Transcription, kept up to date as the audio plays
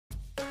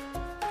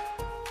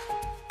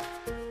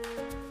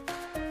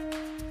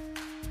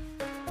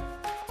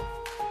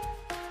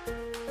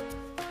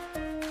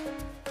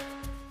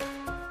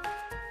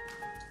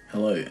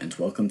Hello and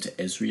welcome to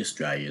Esri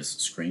Australia's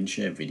screen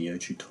share video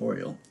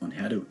tutorial on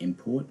how to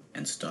import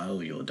and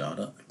style your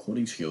data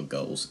according to your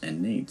goals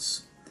and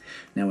needs.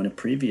 Now, in a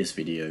previous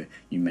video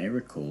you may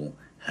recall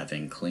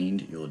having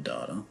cleaned your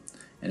data,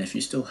 and if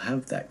you still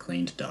have that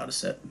cleaned data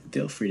set,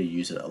 feel free to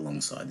use it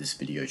alongside this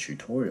video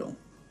tutorial.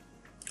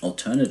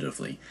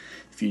 Alternatively,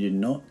 if you do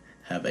not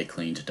have a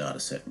cleaned data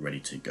set ready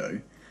to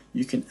go,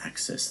 you can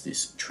access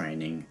this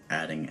training,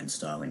 adding and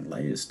styling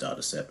layers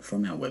dataset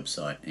from our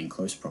website in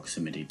close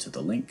proximity to the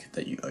link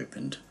that you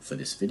opened for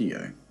this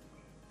video.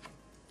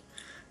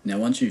 Now,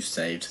 once you've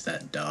saved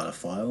that data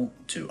file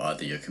to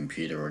either your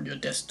computer or your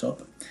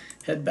desktop,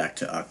 head back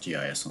to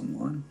ArcGIS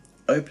Online,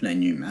 open a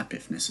new map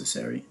if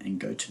necessary, and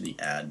go to the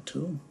Add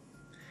tool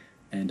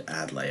and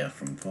Add Layer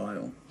from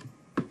File.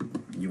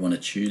 You want to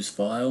choose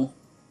File,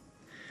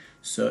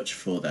 search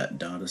for that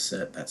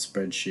dataset, that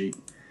spreadsheet,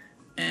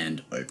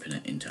 and open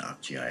it into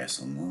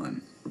ArcGIS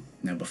Online.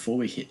 Now, before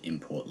we hit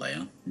Import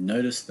Layer,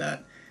 notice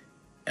that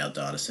our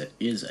dataset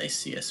is a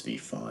CSV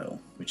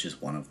file, which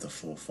is one of the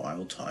 4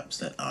 file types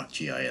that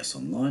ArcGIS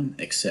Online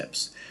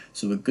accepts.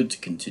 So we're good to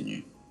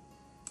continue.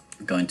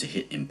 I'm going to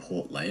hit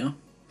Import Layer,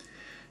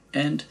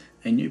 and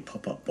a new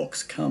pop-up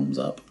box comes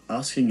up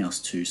asking us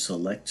to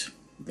select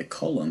the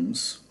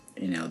columns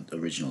in our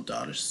original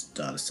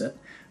dataset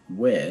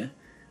where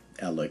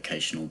our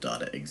locational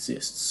data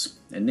exists.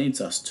 It needs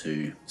us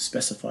to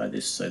specify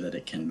this so that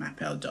it can map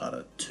our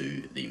data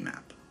to the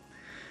map.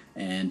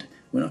 And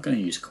we're not going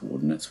to use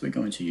coordinates, we're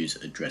going to use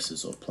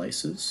addresses or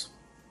places.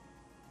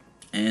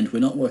 And we're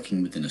not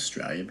working within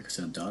Australia because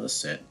our data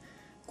set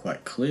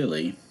quite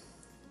clearly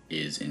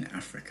is in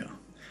Africa.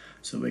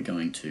 So we're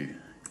going to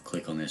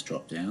click on this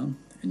drop down,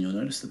 and you'll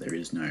notice that there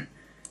is no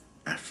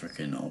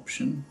African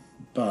option,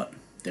 but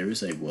there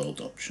is a world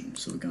option.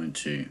 So we're going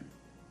to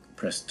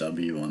press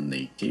W on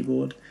the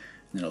keyboard,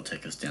 and that'll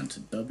take us down to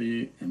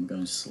W, and we're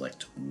going to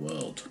select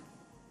World.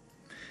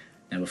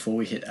 Now, before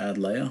we hit Add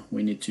Layer,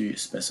 we need to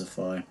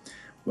specify,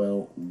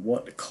 well,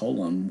 what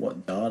column,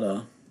 what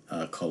data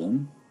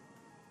column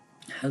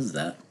has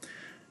that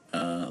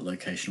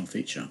locational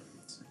feature,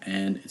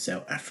 and it's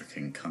our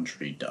African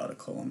country data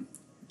column.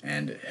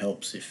 And it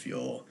helps if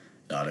your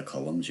data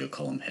columns, your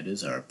column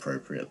headers, are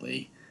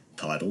appropriately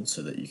titled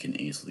so that you can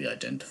easily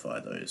identify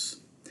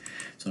those.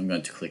 So I'm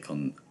going to click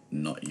on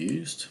Not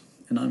Used,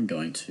 and I'm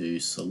going to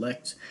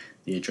select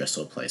the address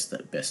or place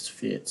that best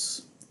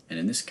fits, and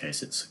in this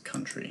case it's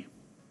country,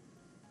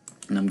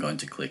 and I'm going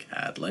to click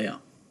Add Layer.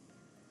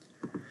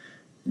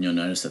 And you'll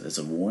notice that there's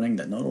a warning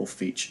that not all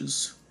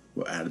features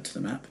were added to the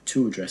map.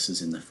 2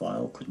 addresses in the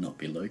file could not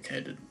be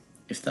located.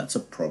 If that's a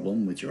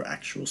problem with your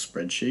actual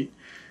spreadsheet,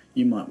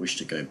 you might wish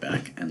to go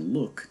back and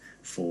look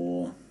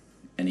for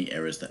any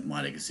errors that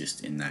might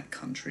exist in that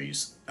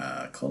country's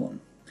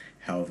column.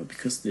 However,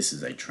 because this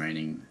is a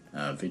training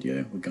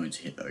video, we're going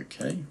to hit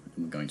OK, and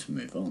we're going to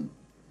move on.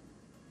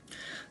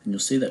 And you'll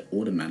see that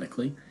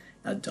automatically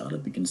our data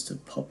begins to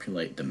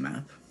populate the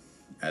map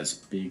as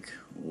big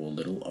or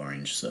little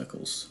orange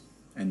circles,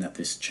 and that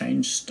this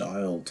Change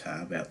Style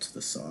tab out to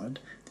the side,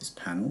 this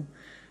panel,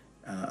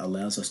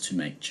 allows us to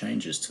make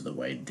changes to the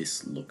way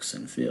this looks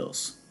and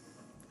feels.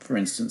 For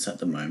instance, at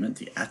the moment,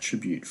 the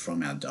attribute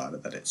from our data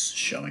that it's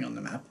showing on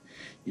the map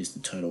is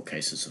the total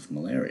cases of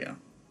malaria.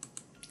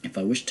 If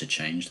I wish to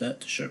change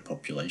that to show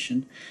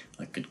population,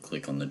 I could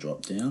click on the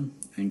drop down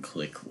and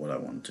click what I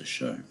want to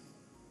show.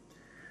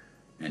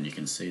 And you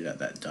can see that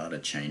that data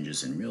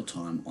changes in real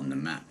time on the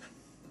map.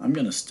 I'm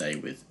going to stay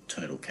with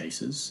total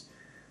cases,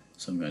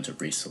 so I'm going to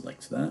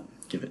reselect that,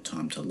 give it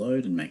time to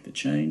load and make the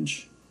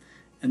change,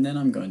 and then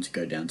I'm going to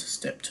go down to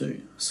step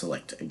 2,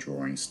 select a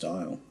drawing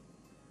style.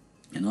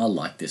 And I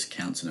like this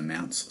counts and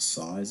amounts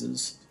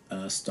sizes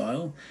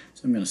style,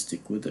 so I'm going to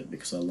stick with it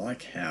because I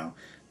like how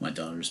my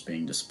data is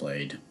being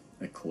displayed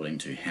according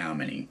to how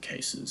many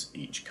cases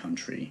each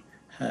country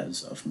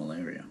has of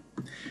malaria.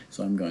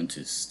 So I'm going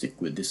to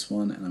stick with this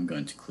one, and I'm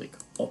going to click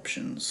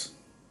Options.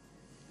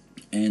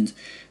 And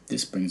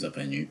this brings up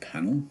a new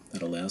panel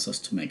that allows us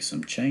to make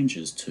some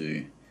changes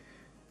to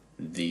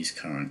these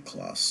current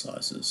class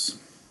sizes.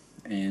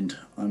 And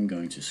I'm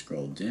going to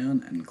scroll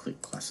down and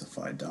click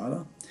Classify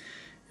Data,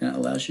 and it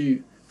allows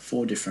you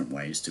 4 different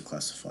ways to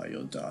classify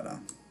your data.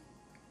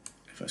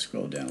 If I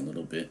scroll down a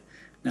little bit,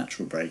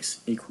 natural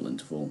breaks, equal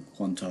interval,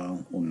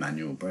 quantile, or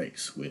manual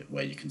breaks,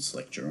 where you can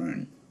select your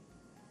own.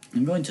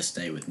 I'm going to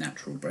stay with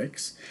natural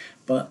breaks,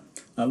 but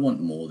I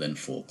want more than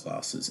 4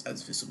 classes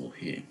as visible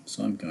here,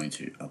 so I'm going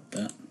to up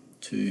that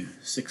to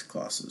 6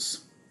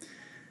 classes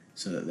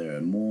so that there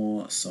are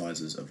more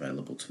sizes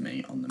available to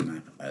me on the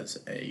map as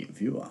a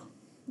viewer.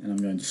 And I'm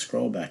going to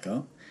scroll back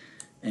up,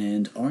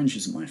 and orange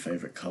is my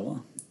favorite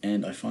color,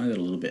 and I find it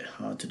a little bit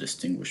hard to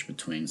distinguish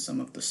between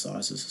some of the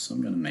sizes, so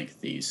I'm going to make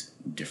these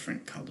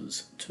different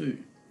colors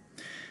too.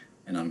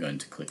 And I'm going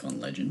to click on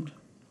Legend,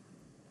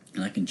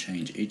 and I can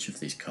change each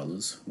of these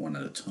colors one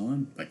at a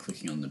time by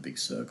clicking on the big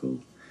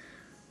circle,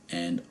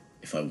 and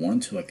if I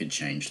wanted to I could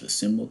change the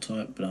symbol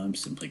type, but I'm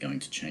simply going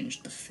to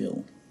change the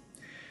fill.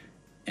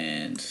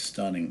 And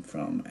starting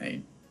from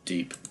a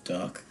deep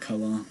dark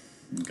color,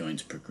 I'm going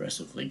to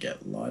progressively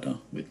get lighter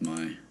with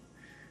my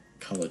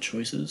color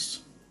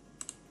choices.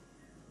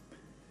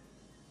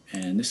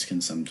 And this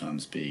can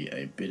sometimes be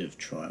a bit of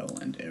trial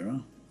and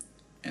error,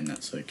 and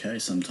that's okay.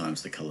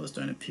 Sometimes the colors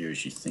don't appear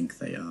as you think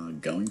they are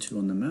going to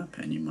on the map,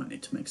 and you might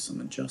need to make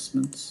some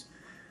adjustments,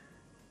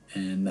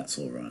 and that's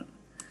alright.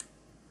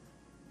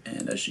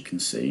 And as you can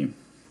see,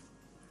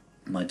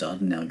 my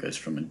data now goes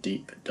from a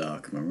deep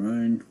dark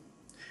maroon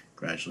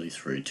gradually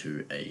through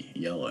to a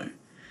yellow.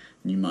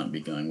 And you might be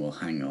going, well,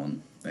 hang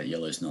on, that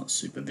yellow is not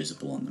super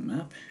visible on the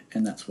map,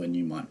 and that's when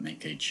you might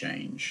make a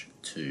change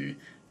to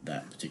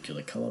that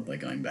particular color by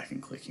going back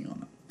and clicking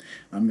on it.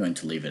 I'm going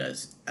to leave it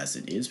as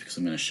it is because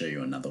I'm going to show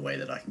you another way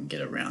that I can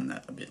get around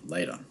that a bit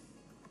later.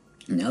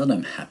 Now that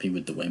I'm happy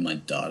with the way my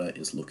data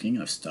is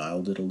looking, I've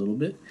styled it a little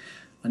bit,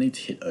 I need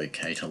to hit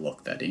OK to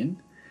lock that in,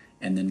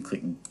 and then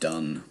click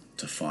Done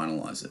to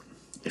finalize it.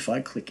 If I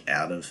click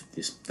out of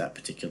that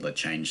particular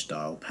change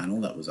style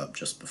panel that was up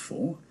just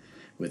before,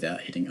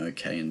 without hitting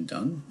OK and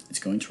Done, it's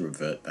going to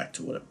revert back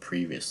to what it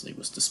previously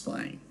was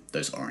displaying,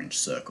 those orange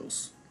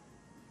circles.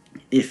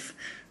 If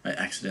I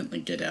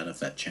accidentally get out of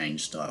that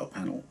change style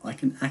panel, I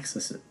can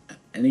access it at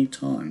any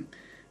time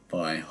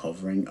by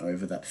hovering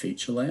over that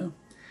feature layer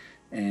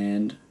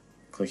and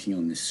clicking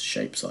on this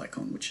shapes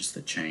icon, which is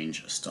the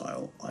change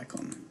style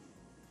icon.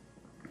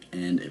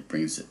 And it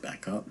brings it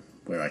back up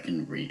where I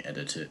can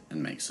re-edit it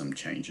and make some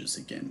changes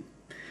again.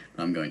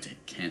 But I'm going to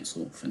hit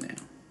cancel for now.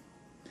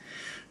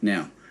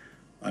 Now,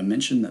 I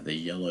mentioned that the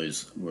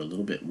yellows were a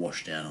little bit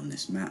washed out on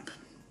this map.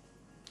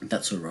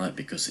 That's alright,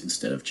 because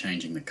instead of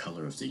changing the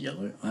color of the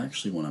yellow, I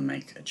actually want to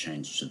make a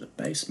change to the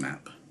base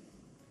map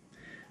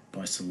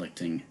by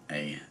selecting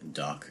a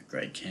dark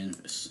grey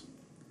canvas.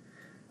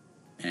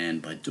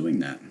 And by doing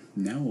that,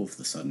 now all of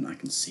a sudden I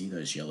can see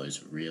those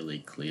yellows really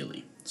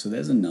clearly. So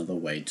there's another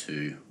way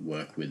to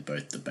work with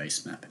both the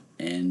base map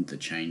and the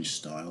change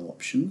style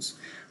options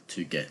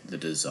to get the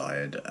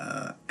desired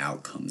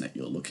outcome that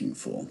you're looking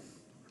for.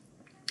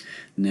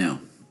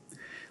 Now,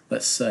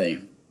 let's say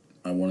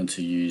I wanted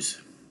to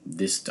use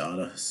this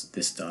data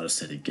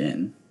set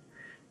again,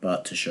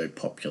 but to show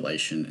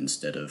population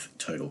instead of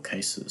total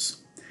cases.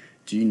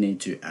 Do you need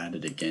to add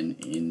it again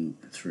in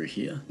through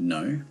here?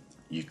 No.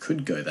 You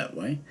could go that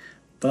way,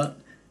 but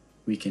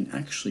we can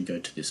actually go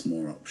to this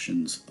more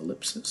options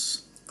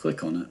ellipsis,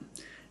 click on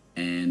it,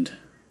 and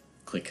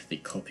click the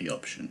copy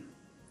option.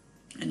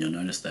 And you'll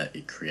notice that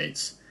it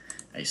creates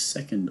a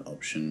second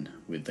option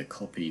with the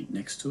copy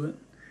next to it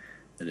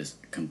that is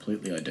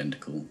completely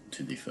identical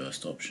to the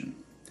first option.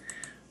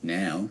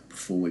 Now,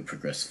 before we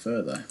progress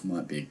further, it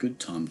might be a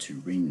good time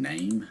to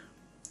rename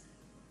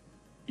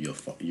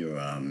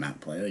your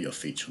map layer, your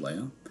feature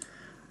layer,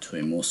 to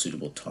a more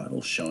suitable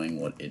title showing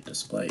what it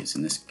displays.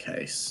 In this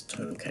case,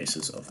 total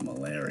cases of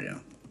malaria.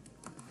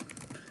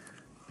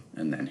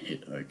 And then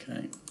hit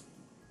OK.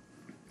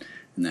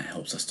 And that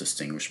helps us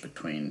distinguish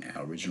between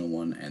our original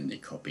one and the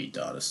copy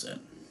dataset.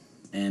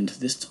 And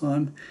this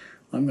time,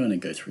 I'm going to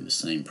go through the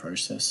same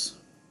process,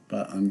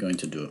 but I'm going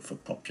to do it for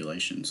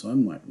population. So I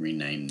might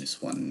rename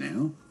this one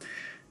now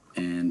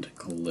and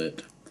call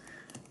it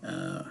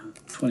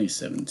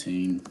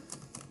 2017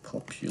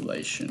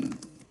 population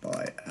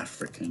by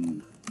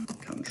African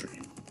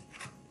country,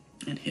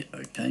 and hit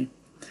OK.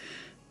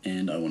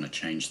 And I want to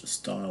change the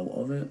style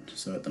of it.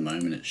 So at the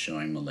moment it's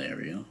showing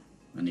malaria.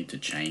 I need to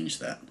change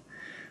that.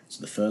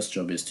 So the first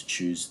job is to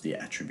choose the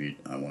attribute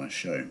I want to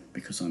show.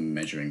 Because I'm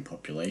measuring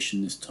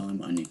population this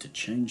time, I need to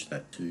change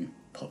that to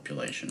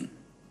population.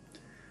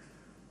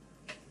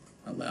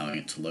 Allowing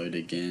it to load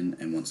again,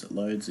 and once it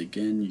loads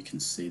again, you can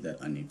see that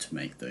I need to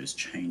make those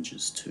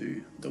changes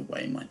to the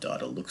way my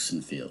data looks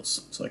and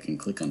feels. So I can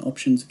click on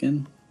options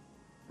again.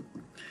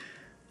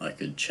 I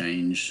could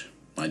change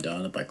my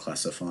data by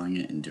classifying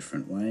it in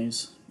different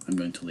ways. I'm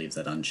going to leave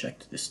that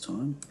unchecked this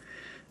time,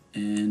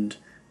 and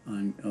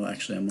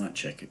actually I might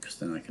check it because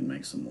then I can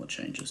make some more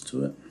changes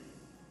to it.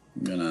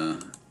 I'm gonna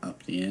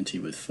up the ante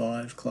with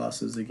 5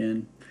 classes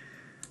again,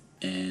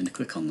 and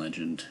click on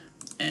legend,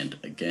 and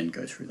again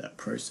go through that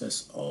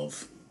process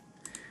of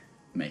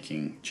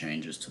making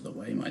changes to the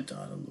way my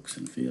data looks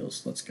and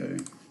feels. Let's go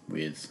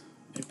with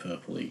a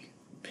purpley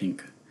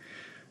pink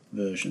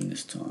version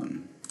this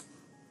time.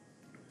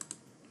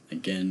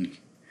 Again,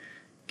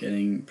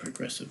 getting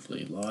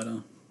progressively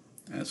lighter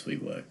as we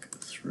work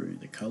through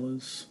the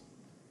colors.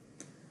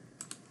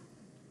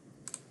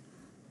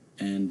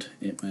 And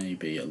it may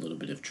be a little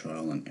bit of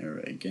trial and error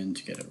again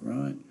to get it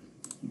right,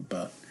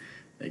 but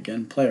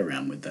again, play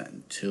around with that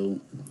until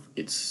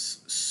it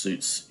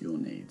suits your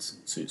needs,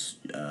 suits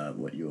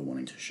what you are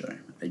wanting to show.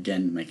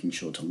 Again, making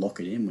sure to lock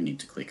it in, we need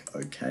to click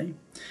OK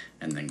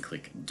and then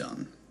click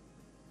Done.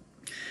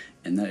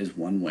 And that is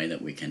one way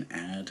that we can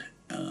add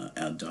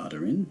our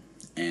data in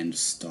and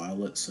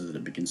style it so that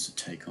it begins to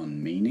take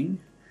on meaning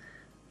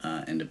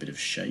and a bit of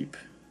shape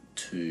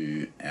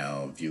to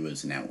our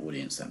viewers and our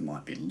audience that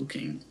might be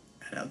looking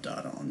at our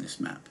data on this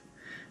map.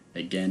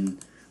 Again,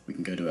 we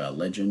can go to our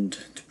legend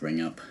to bring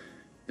up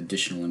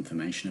additional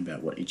information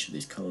about what each of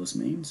these colors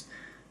means.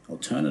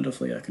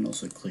 Alternatively, I can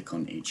also click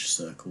on each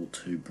circle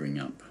to bring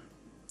up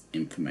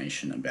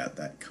information about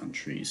that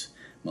country's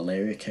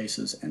malaria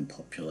cases and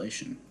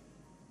population.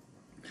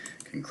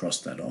 Can cross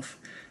that off,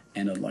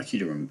 and I'd like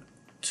to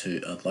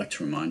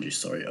remind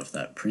you, of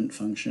that print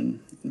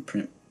function and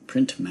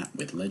print map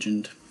with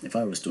legend. If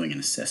I was doing an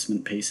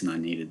assessment piece and I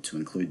needed to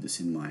include this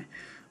in my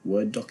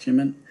Word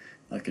document,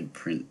 I could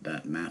print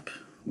that map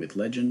with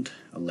legend,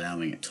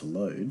 allowing it to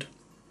load.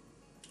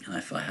 And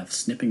if I have a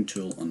snipping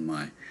tool on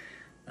my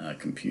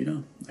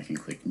computer, I can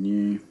click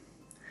new,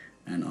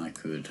 and I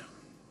could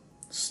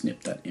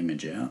snip that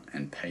image out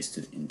and paste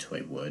it into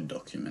a Word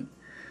document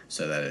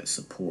so that it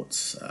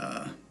supports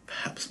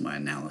perhaps my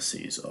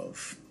analyses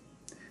of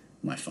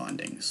my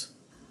findings.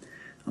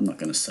 I'm not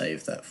going to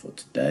save that for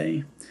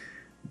today,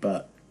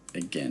 but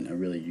again, a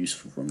really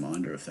useful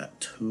reminder of that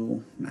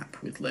tool, Map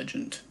with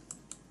Legend.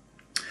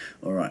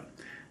 Alright,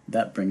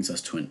 that brings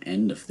us to an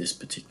end of this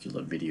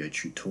particular video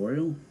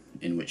tutorial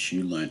in which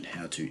you learnt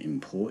how to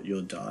import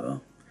your data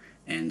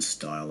and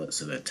style it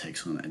so that it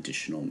takes on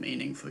additional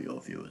meaning for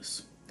your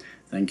viewers.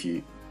 Thank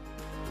you.